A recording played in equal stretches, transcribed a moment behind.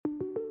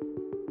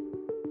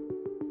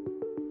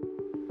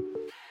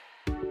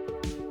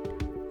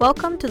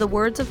Welcome to the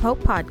Words of Hope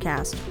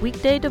podcast,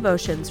 weekday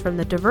devotions from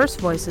the diverse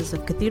voices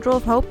of Cathedral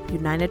of Hope,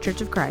 United Church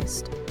of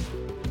Christ.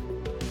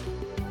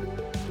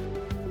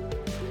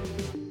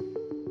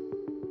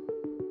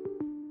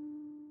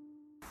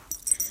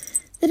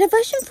 The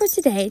devotion for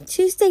today,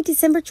 Tuesday,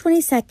 December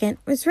 22nd,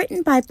 was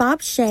written by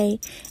Bob Shea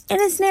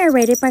and is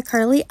narrated by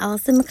Carly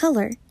Allison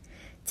McCullough.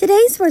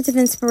 Today's words of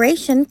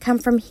inspiration come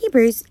from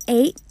Hebrews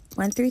 8,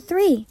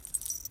 1-3.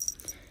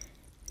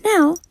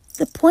 Now,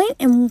 the point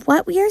in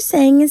what we are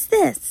saying is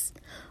this.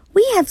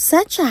 We have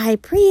such a high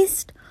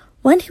priest,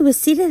 one who is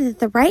seated at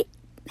the right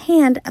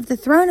hand of the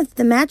throne of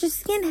the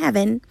majesty in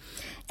heaven,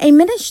 a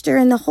minister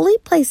in the holy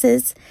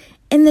places,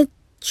 in the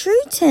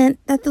true tent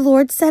that the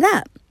Lord set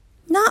up,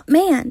 not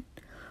man.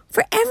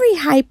 For every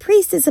high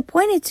priest is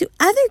appointed to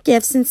other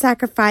gifts and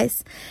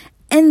sacrifice,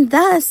 and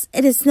thus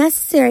it is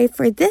necessary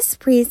for this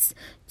priest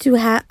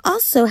to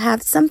also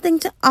have something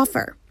to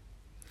offer.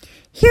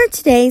 Hear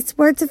today's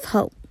words of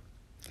hope.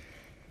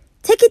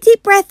 Take a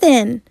deep breath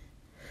in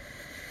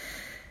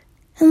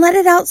and let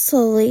it out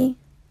slowly.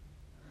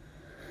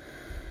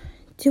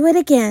 Do it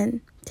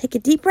again. Take a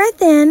deep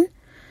breath in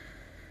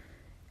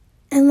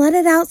and let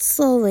it out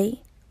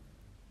slowly.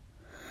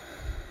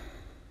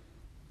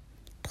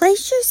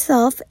 Place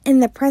yourself in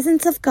the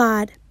presence of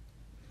God.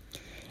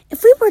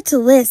 If we were to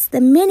list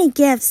the many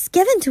gifts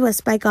given to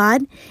us by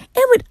God,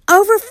 it would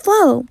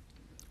overflow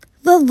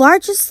the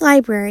largest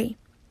library.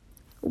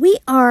 We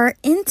are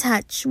in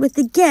touch with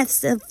the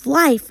gifts of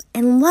life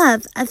and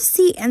love, of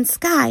sea and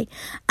sky,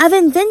 of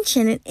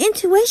invention and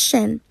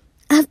intuition,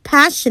 of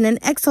passion and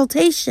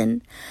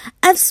exaltation,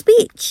 of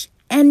speech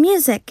and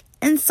music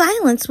and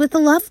silence with a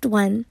loved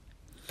one.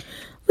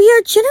 We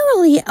are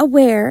generally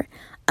aware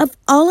of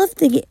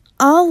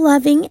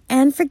all-loving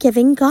and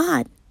forgiving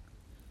God.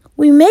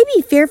 We may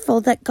be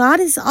fearful that God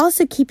is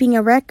also keeping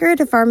a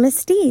record of our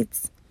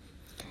misdeeds.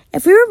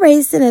 If we were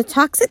raised in a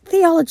toxic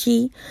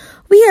theology,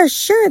 we are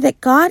sure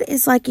that God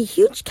is like a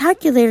huge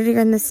calculator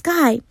in the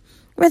sky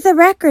with a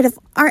record of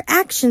our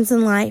actions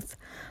in life,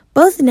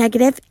 both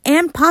negative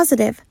and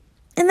positive,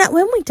 and that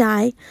when we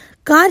die,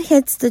 God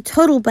hits the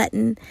total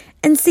button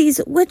and sees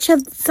which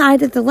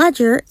side of the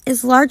ledger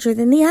is larger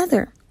than the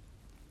other.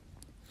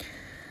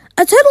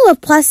 A total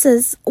of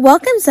pluses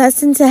welcomes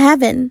us into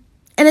heaven,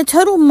 and a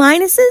total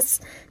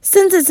minuses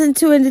sends us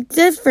into a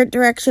different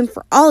direction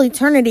for all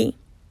eternity.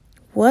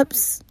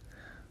 Whoops.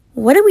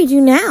 What do we do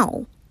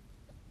now?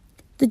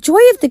 The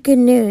joy of the good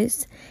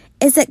news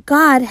is that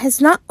God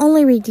has not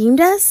only redeemed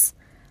us,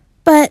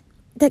 but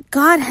that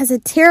God has a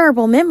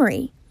terrible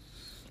memory.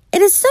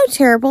 It is so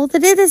terrible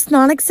that it is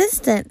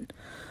non-existent.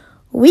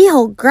 We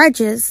hold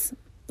grudges,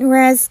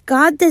 whereas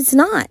God does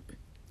not.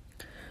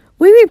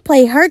 We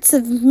replay hurts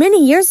of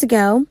many years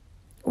ago,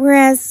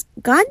 whereas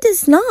God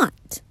does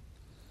not.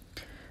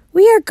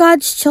 We are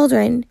God's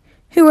children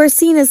who are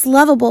seen as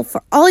lovable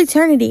for all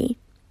eternity.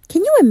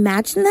 Can you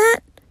imagine that?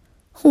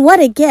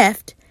 What a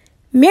gift.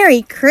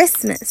 Merry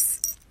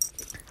Christmas.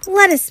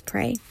 Let us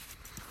pray.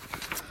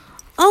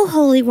 O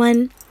Holy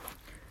One,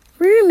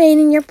 we remain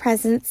in your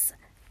presence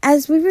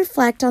as we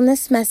reflect on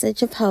this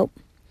message of hope.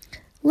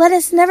 Let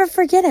us never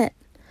forget it.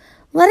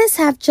 Let us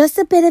have just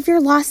a bit of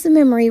your loss of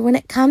memory when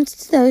it comes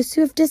to those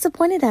who have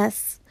disappointed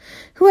us,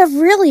 who have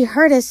really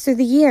hurt us through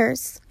the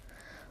years.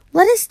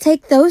 Let us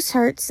take those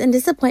hurts and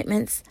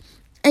disappointments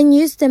and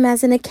use them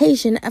as an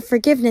occasion of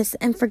forgiveness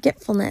and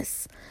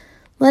forgetfulness.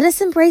 Let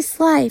us embrace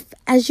life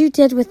as you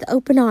did with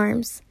open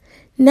arms,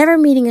 never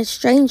meeting a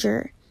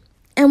stranger,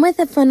 and with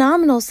a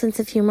phenomenal sense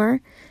of humor,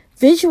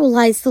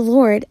 visualize the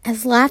Lord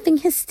as laughing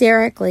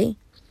hysterically.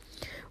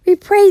 We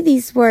pray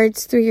these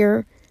words through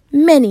your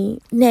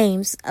many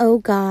names, O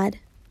God.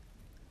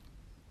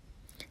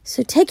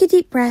 So take a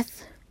deep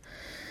breath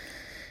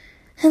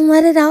and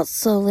let it out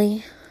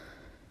slowly.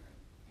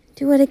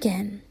 Do it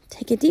again.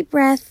 Take a deep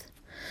breath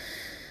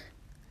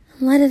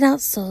and let it out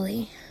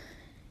slowly.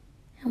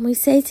 And we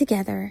say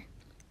together,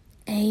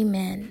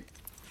 Amen.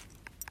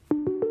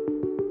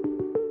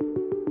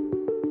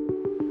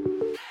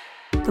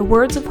 The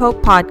Words of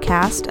Hope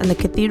podcast and the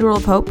Cathedral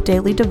of Hope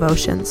daily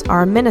devotions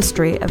are a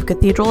ministry of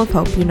Cathedral of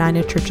Hope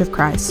United Church of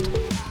Christ.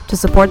 To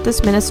support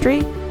this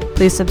ministry,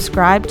 please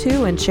subscribe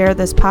to and share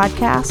this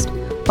podcast,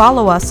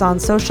 follow us on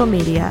social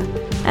media,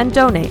 and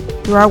donate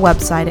through our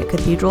website at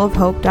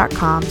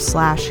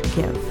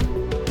cathedralofhope.com/give.